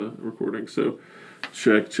recording. So,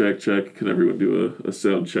 check. Can everyone do a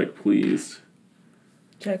sound check, please?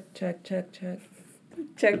 Check.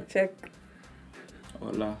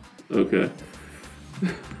 Hola. Okay.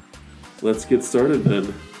 Let's get started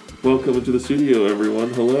then. Welcome into the studio, everyone.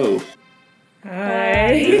 Hello.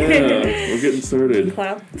 Hi. Yeah, we're getting started.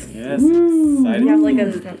 Clap. Yes. Woo. Excited. We have like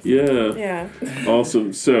a... Yeah. Yeah.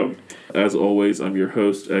 Awesome. So, as always, I'm your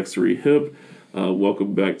host, X3 Hib.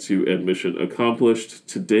 Welcome back to Admission Accomplished.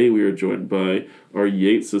 Today we are joined by our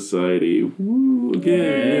Yates Society. Woo,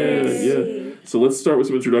 again. Yeah. So let's start with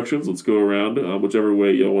some introductions. Let's go around. Whichever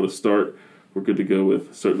way y'all want to start, we're good to go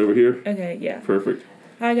with. Starting over here? Okay, yeah. Perfect.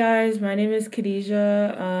 Hi guys, my name is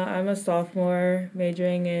Khadijah. I'm a sophomore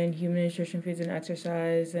majoring in human nutrition, foods, and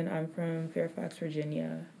exercise, and I'm from Fairfax,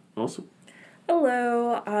 Virginia. Awesome.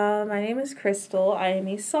 Hello, my name is Crystal. I am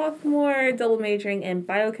a sophomore, double majoring in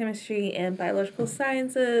biochemistry and biological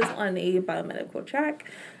sciences on a biomedical track.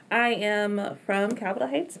 I am from Capitol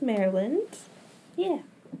Heights, Maryland. Yeah.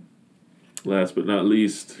 Last but not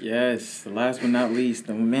least. Yes. Last but not least,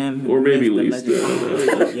 the man. Or maybe the least.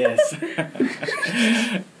 legend. Yes.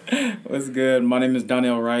 What's good? My name is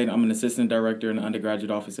Donnell Wright. I'm an assistant director in the undergraduate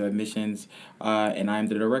office of admissions, and I'm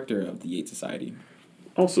the director of the Yates Society.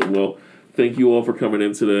 Awesome. Well, thank you all for coming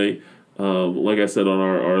in today. Like I said on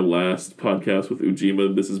our last podcast with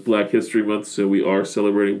Ujima, this is Black History Month, so we are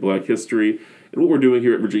celebrating Black history and what we're doing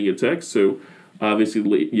here at Virginia Tech. So obviously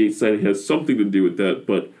the Yates Society has something to do with that,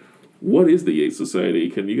 but what is the Yates Society?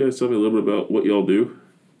 Can you guys tell me a little bit about what y'all do?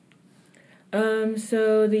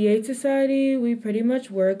 So the Yates Society, we pretty much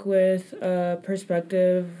work with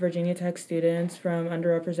prospective Virginia Tech students from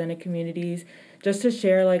underrepresented communities just to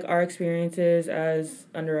share like our experiences as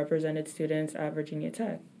underrepresented students at Virginia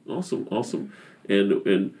Tech. Awesome.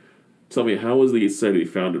 And tell me, how was the Yates Society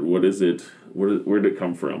founded? What is it? Where did it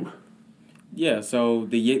come from? Yeah, so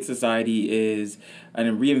the Yates Society is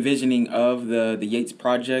a re-envisioning of the Yates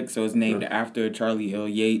Project. So it's named after Charlie L.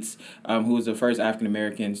 Yates, who was the first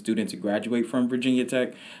African-American student to graduate from Virginia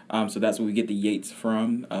Tech. So that's where we get the Yates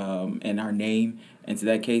from and our name into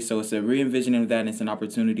that case. So it's a re-envisioning of that, and it's an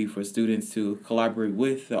opportunity for students to collaborate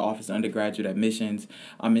with the Office of Undergraduate Admissions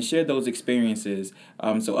and share those experiences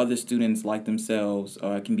so other students like themselves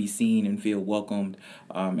can be seen and feel welcomed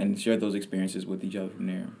and share those experiences with each other from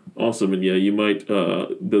there. Awesome. And yeah, you might,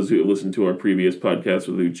 those who have listened to our previous podcast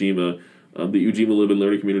with Ujima, the Ujima Live and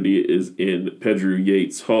Learning Community is in Pedro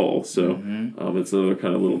Yates Hall. So it's another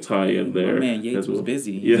kind of little tie-in there. Oh, man, Yates was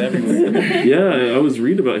busy. Yeah. He's everywhere. Yeah, I was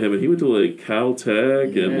reading about him, and he went to like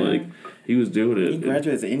Caltech, and like he was doing it. He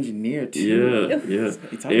graduated as an engineer, too. Yeah.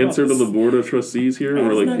 Answered on the board of trustees here.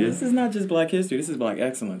 This is not just Black history. This is Black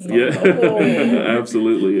excellence. Yeah,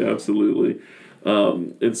 absolutely.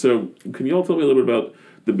 And so can you all tell me a little bit about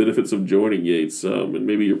the benefits of joining Yates and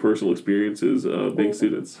maybe your personal experiences being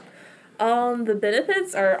students? The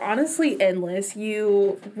benefits are honestly endless.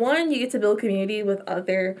 You get to build community with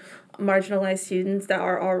other marginalized students that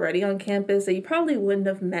are already on campus that you probably wouldn't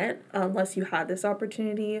have met unless you had this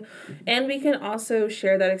opportunity. And we can also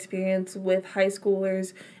share that experience with high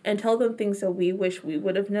schoolers and tell them things that we wish we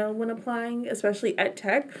would have known when applying, especially at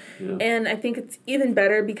Tech. Yeah. And I think it's even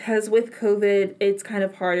better because with COVID, it's kind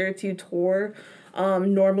of harder to tour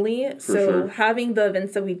normally. So having the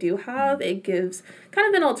events that we do have, it gives kind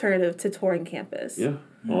of an alternative to touring campus. Yeah,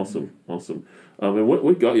 awesome. And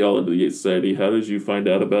what got y'all into the Yates Society? How did you find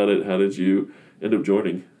out about it? How did you end up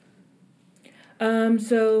joining?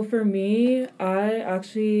 So for me, I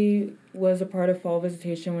actually was a part of Fall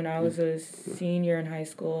Visitation when I was a senior in high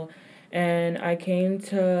school. And I came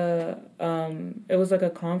to, it was like a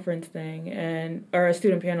conference thing, or a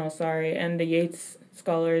student panel, and the Yates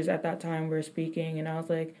scholars at that time were speaking, and I was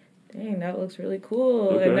like, dang, that looks really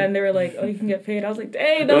cool. Okay. And then they were like, oh, you can get paid. I was like,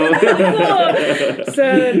 dang, that looks really cool. So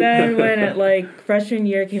then when freshman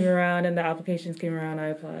year came around and the applications came around, I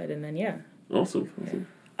applied, and then, yeah. Awesome.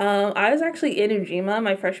 I was actually in Ujima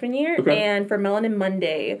my freshman year, and for Melanin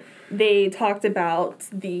Monday, they talked about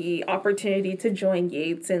the opportunity to join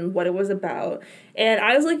Yates and what it was about. And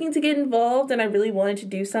I was looking to get involved, and I really wanted to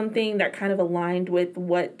do something that kind of aligned with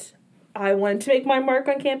what I wanted to make my mark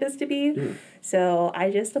on campus to be. Yeah. So I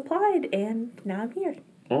just applied, and now I'm here.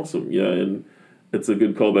 Awesome. Yeah, and it's a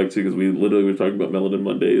good callback, too, because we literally were talking about Melanin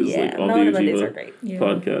Mondays on the Ujima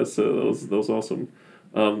podcast. So that was awesome.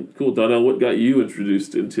 Cool. Donnell, what got you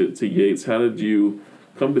introduced to Yates? How did you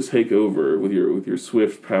come to take over with your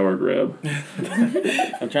swift power grab?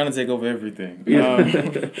 I'm trying to take over everything. Yeah.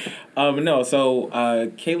 So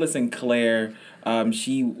Kalis and Claire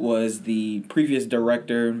She was the previous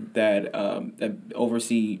director that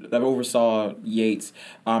oversaw Yates,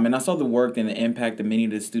 and I saw the work and the impact that many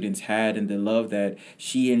of the students had, and the love that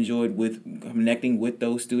she enjoyed with connecting with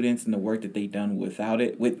those students and the work that they done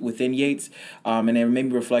within Yates, and it made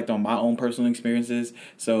me reflect on my own personal experiences.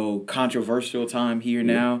 So controversial time here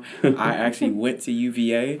now. I actually went to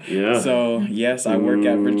UVA. Yeah. So yes, I work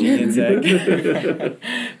at Virginia Tech.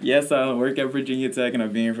 Yes, I work at Virginia Tech, and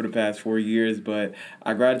I've been here for the past 4 years. But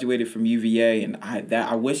I graduated from UVA, and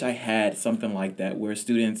I wish I had something like that, where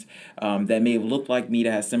students that may have looked like me,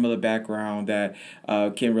 that has similar background, that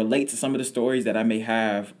can relate to some of the stories that I may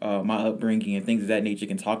have, my upbringing and things of that nature,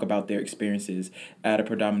 can talk about their experiences at a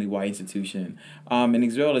predominantly white institution, and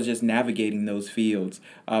as well as just navigating those fields.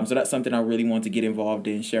 So that's something I really want to get involved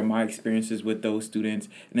in, share my experiences with those students,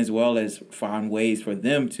 and as well as find ways for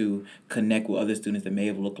them to connect with other students that may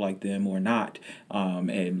have looked like them or not,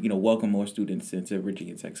 and welcome more students into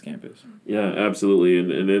Virginia Tech's campus. Yeah, absolutely,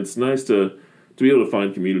 and it's nice to be able to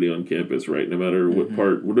find community on campus, right? No matter what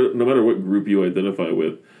no matter what group you identify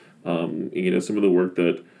with. Some of the work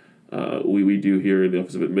that we do here in the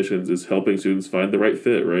Office of Admissions is helping students find the right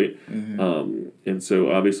fit, right? And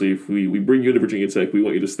so obviously, if we bring you to Virginia Tech, we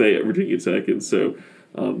want you to stay at Virginia Tech, and so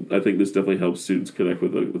I think this definitely helps students connect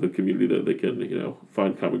with a community that they can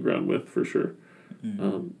find common ground with, for sure.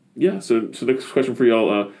 So next question for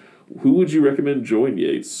y'all: who would you recommend join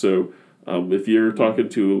Yates? So if you're talking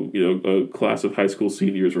to a class of high school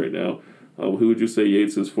seniors right now, who would you say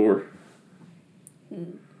Yates is for?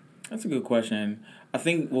 That's a good question. I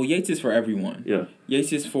think, Yates is for everyone. Yeah.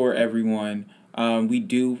 Yates is for everyone. We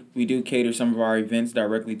do cater some of our events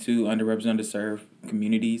directly to underrepresented, underserved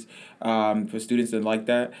communities, for students that like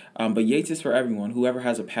that. But Yates is for everyone. Whoever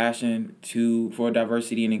has a passion for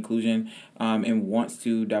diversity and inclusion, and wants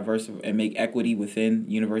to diversify and make equity within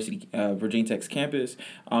Virginia Tech's campus.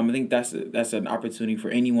 I think that's an opportunity for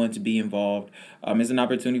anyone to be involved. It's an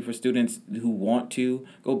opportunity for students who want to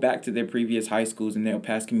go back to their previous high schools and their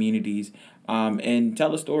past communities, and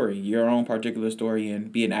tell a story, your own particular story,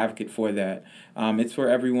 and be an advocate for that. It's for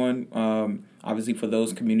everyone. Obviously, for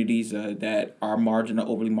those communities that are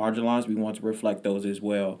overly marginalized, we want to reflect those as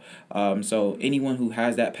well. So anyone who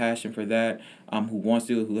has that passion for that,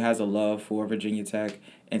 who has a love for Virginia Tech,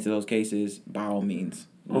 into those cases, by all means,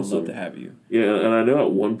 we'd love to have you. Yeah, and I know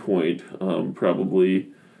at one point, probably,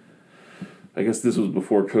 I guess this was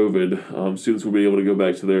before COVID, students will be able to go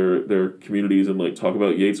back to their communities and talk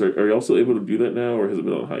about Yates. Are you also able to do that now, or has it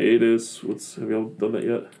been on hiatus? Have y'all done that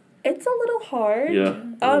yet? It's a little hard.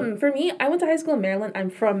 Yeah. For me, I went to high school in Maryland.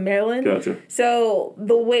 I'm from Maryland. Gotcha. So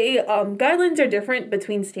the way guidelines are different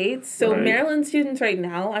between states. So Right. Maryland students right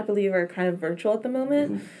now, I believe, are kind of virtual at the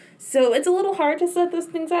moment. So it's a little hard to set those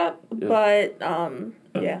things up. Yeah. But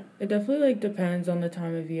yeah. It definitely depends on the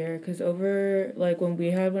time of year, because over when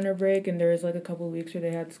we had winter break and there was a couple of weeks where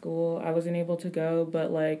they had school, I wasn't able to go,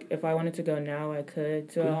 but if I wanted to go now, I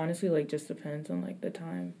could. So it honestly just depends on the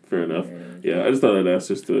time. Fair enough. Yeah, I just thought I'd ask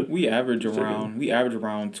just to. We average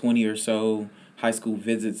around 20 or so high school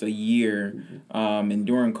visits a year, and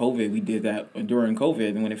during COVID, we did that during COVID,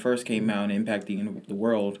 and when it first came out and impacting the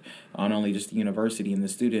world, not only just the university and the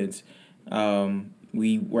students.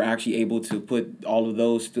 We were actually able to put all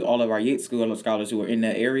of our Yates School scholars who were in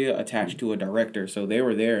that area attached to a director, so they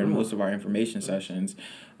were there in most of our information sessions.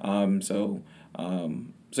 So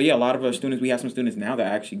yeah, a lot of our students. We have some students now that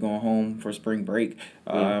are actually going home for spring break,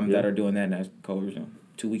 that are doing that in that COVID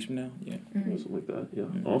 2 weeks from now. Yeah, something like that. Yeah,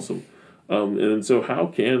 awesome. And so, how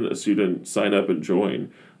can a student sign up and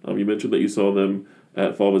join? You mentioned that you saw them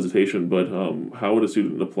at fall visitation, but how would a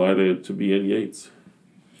student apply to be in Yates?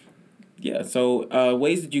 Yeah, so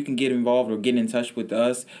ways that you can get involved or get in touch with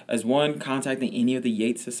us as one, contacting any of the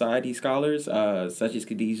Yates Society scholars, such as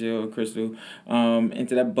Khadijah or Crystal,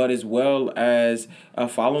 into that, but as well as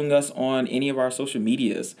following us on any of our social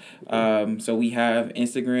medias. So we have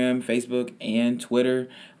Instagram, Facebook, and Twitter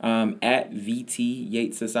at VT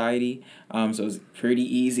Yates Society. So it's pretty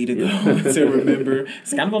easy to to remember.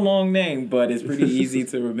 It's kind of a long name, but it's pretty easy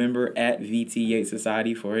to remember, at VT Yates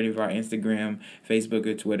Society, for any of our Instagram, Facebook,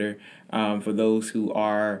 or Twitter. For those who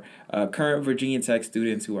are current Virginia Tech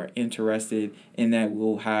students who are interested in that,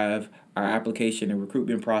 we'll have our application and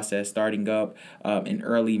recruitment process starting up in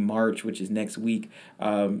early March, which is next week.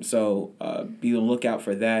 So be on the lookout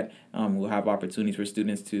for that. We'll have opportunities for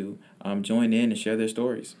students to join in and share their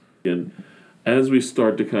stories. And as we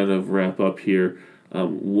start to kind of wrap up here,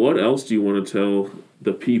 what else do you want to tell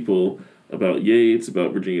the people about Yates,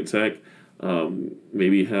 about Virginia Tech?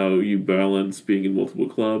 Maybe how you balance being in multiple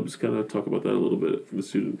clubs. Kind of talk about that a little bit from a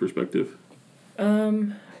student perspective.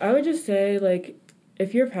 I would just say, like,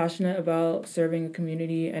 if you're passionate about serving a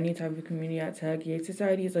community, any type of community at Tech, Yates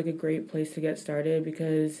Society is like a great place to get started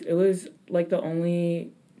because it was like the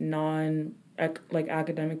only like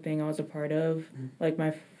academic thing I was a part of, like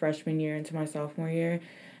my freshman year into my sophomore year.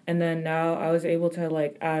 And then now I was able to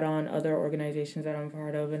like add on other organizations that I'm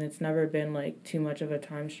part of, and it's never been like too much of a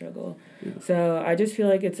time struggle. Yeah. So I just feel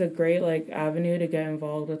like it's a great like avenue to get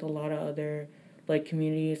involved with a lot of other like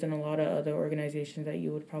communities and a lot of other organizations that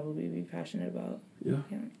you would probably be passionate about. Yeah.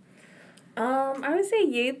 I would say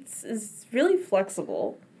Yates is really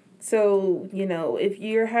flexible. So, you know, if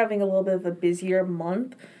you're having a little bit of a busier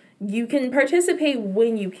month, you can participate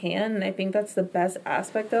when you can, and I think that's the best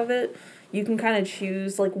aspect of it. You can kind of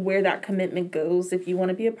choose like where that commitment goes. If you want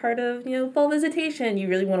to be a part of, you know, fall visitation, you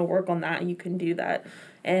really want to work on that, you can do that.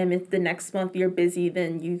 And if the next month you're busy,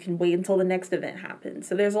 then you can wait until the next event happens.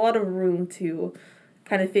 So there's a lot of room to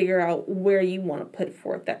kind of figure out where you want to put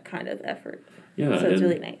forth that kind of effort. Yeah, So it's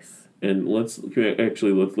really nice. And let's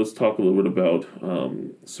talk a little bit about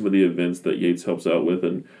some of the events that Yates helps out with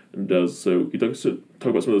and does. So can you talk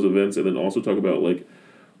about some of those events, and then also talk about like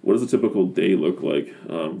what does a typical day look like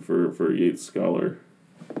for a Yates Scholar?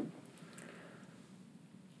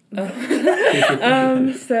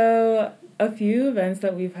 So a few events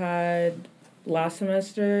that we've had last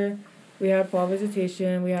semester, we had fall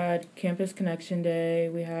visitation, we had campus connection day,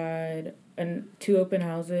 we had 2 open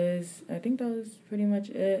houses. I think that was pretty much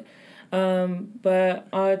it.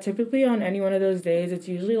 But typically on any one of those days, it's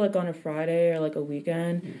usually like on a Friday or like a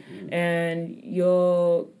weekend, and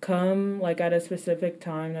you'll come like at a specific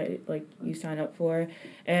time that like you sign up for,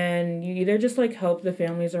 and you either just like help the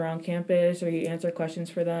families around campus, or you answer questions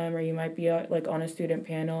for them, or you might be like on a student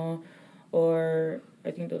panel, or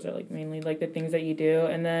I think those are like mainly like the things that you do.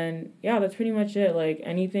 And then yeah, that's pretty much it. Like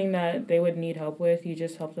anything that they would need help with, you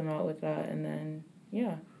just help them out with that, and then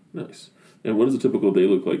yeah. Nice. And what does a typical day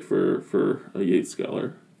look like for a Yates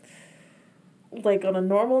Scholar? Like on a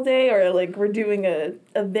normal day, or like we're doing a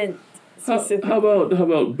event specific? How about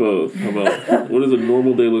both? How about what does a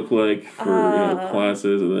normal day look like for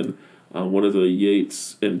classes, and then what does a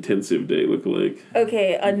Yates intensive day look like?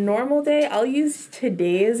 Okay, a normal day, I'll use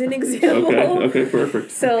today as an example. Okay,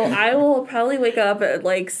 perfect. So I will probably wake up at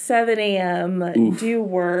like 7 a.m., Oof. do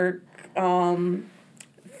work,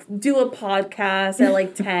 do a podcast at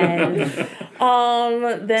like 10.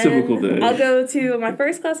 Then Typical day. I'll go to my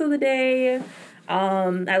first class of the day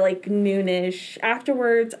at like noonish.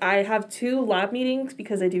 Afterwards, I have 2 lab meetings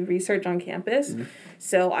because I do research on campus. Mm-hmm.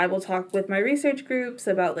 So I will talk with my research groups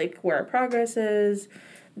about like where our progress is.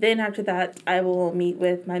 Then after that, I will meet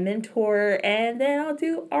with my mentor, and then I'll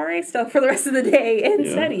do RA stuff for the rest of the day and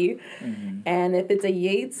study. Mm-hmm. And if it's a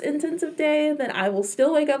Yates intensive day, then I will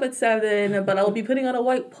still wake up at 7, but I'll be putting on a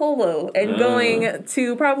white polo and going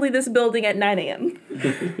to probably this building at 9 a.m.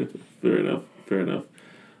 Fair enough.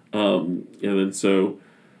 And then so,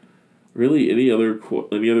 really, any other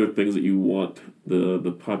things that you want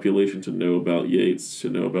the population to know about Yates, to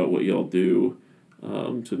know about what y'all do,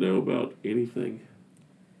 to know about anything?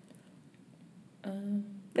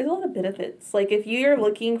 There's a lot of benefits. Like if you're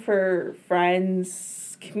looking for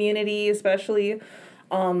friends, community especially,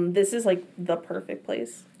 this is like the perfect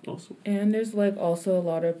place. Awesome. And there's like also a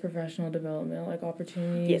lot of professional development like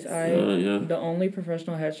opportunities. Yes. The only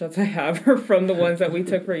professional headshots I have are from the ones that we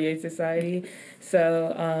took for Yates Society.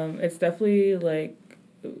 So it's definitely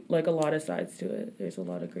like a lot of sides to it. There's a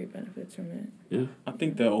lot of great benefits from it. Yeah. I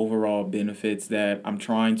think the overall benefits that I'm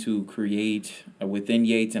trying to create within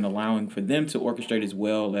Yates and allowing for them to orchestrate as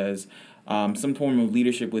well as some form of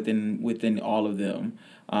leadership within all of them.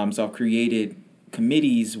 So I've created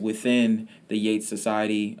committees within the Yates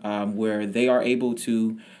Society where they are able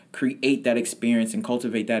to create that experience and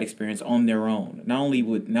cultivate that experience on their own, not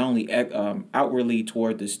only outwardly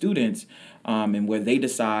toward the students, and where they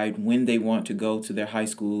decide when they want to go to their high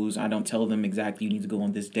schools. I don't tell them exactly you need to go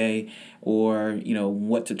on this day, or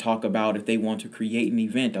what to talk about. If they want to create an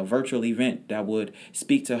event, a virtual event that would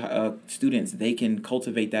speak to students, they can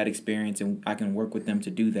cultivate that experience, and I can work with them to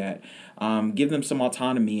do that. Give them some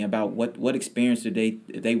autonomy about what experience do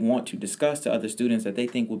they want to discuss to other students that they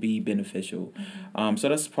think will be beneficial. So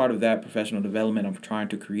that's part of that professional development I'm trying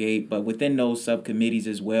to create. But within those subcommittees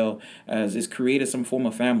as well as is created some form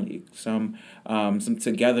of family, some some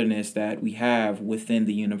togetherness that we have within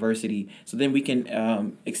the university. So then we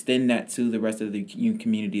can extend that to the rest of the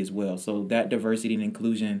community as well. So that diversity and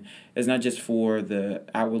inclusion is not just for the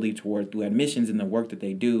outwardly through admissions and the work that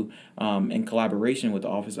they do in collaboration with the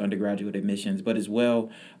Office of Undergraduate Admissions, but as well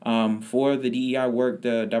for the DEI work,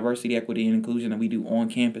 the diversity, equity, and inclusion that we do on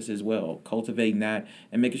campus as well, cultivating that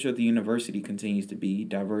and making sure the university continues to be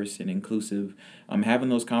diverse and inclusive, having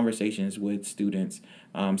those conversations with students.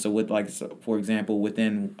 For example,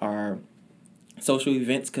 within our social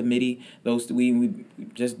events committee, we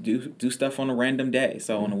just do stuff on a random day.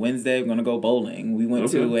 So on a Wednesday, we're gonna go bowling. We went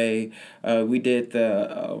to we did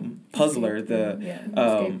the puzzler,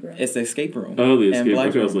 it's the escape room. Oh, the escape room.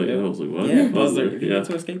 I was like, what? Yeah, puzzler. Have you been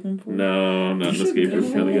to escape room before? No, I'm not an escape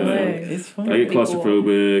room kind of guy. It's fun. I get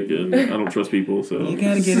claustrophobic and I don't trust people, so you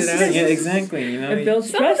gotta get it out. Yeah, exactly. You know, it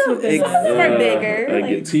builds trust with them. Some of them are bigger. I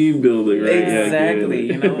get team building, right? Exactly.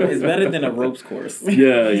 You know, it's better than a ropes course.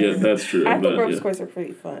 Yeah, that's true. I think ropes course are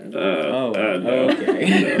pretty fun. No,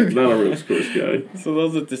 okay. no, not a ropes course guy. So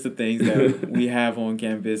those are just the things that we have on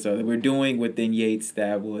campus or that we're doing within Yates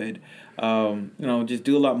that would, just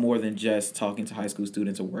do a lot more than just talking to high school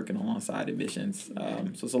students or working alongside admissions.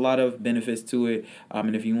 So it's a lot of benefits to it.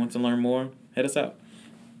 And if you want to learn more, hit us up.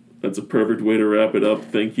 That's a perfect way to wrap it up.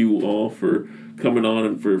 Thank you all for coming on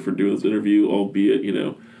and for doing this interview, albeit,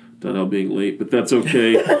 Donnell being late, but that's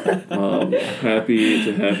okay. Happy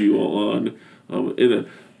to have you all on. In a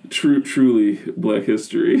truly Black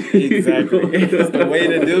history. Exactly. That's the way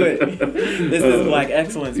to do it. This is Black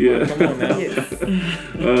excellence, bro. Come on now.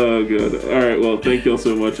 Oh, good. All right, well, thank you all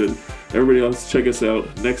so much. And everybody else, check us out.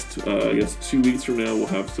 Next, 2 weeks from now, we'll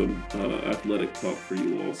have some athletic talk for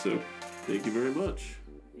you all. So thank you very much.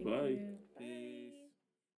 Bye.